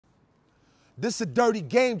This a dirty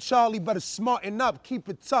game, Charlie, better smarten up, keep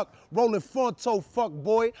it tucked. Rolling Fonto, fuck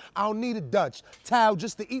boy, I don't need a Dutch. Towel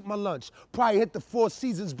just to eat my lunch. Probably hit the Four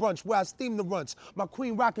Seasons brunch where I steam the runts. My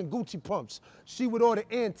queen rockin' Gucci pumps. She with all the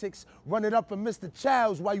antics, run it up in Mr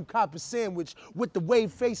Chow's while you cop a sandwich. With the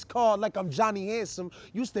wave face card like I'm Johnny Handsome.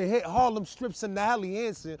 Used to hit Harlem strips in the Alley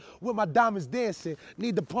Hanson with my diamonds dancing.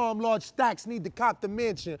 Need the palm large stacks, need to cop the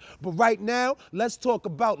mansion. But right now, let's talk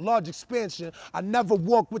about large expansion. I never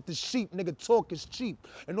walk with the sheep, nigga. Talk is cheap.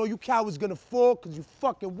 And all you cowards gonna fall cause you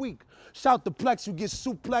fucking weak. Shout the Plex, you get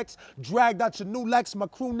suplex, dragged out your new Lex, my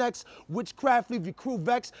crew next. Witchcraft leave your crew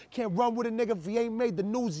vexed. Can't run with a nigga if he ain't made the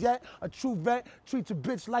news yet. A true vet, treat your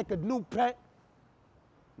bitch like a new pet.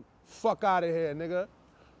 Fuck out of here, nigga.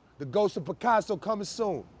 The ghost of Picasso coming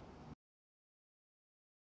soon.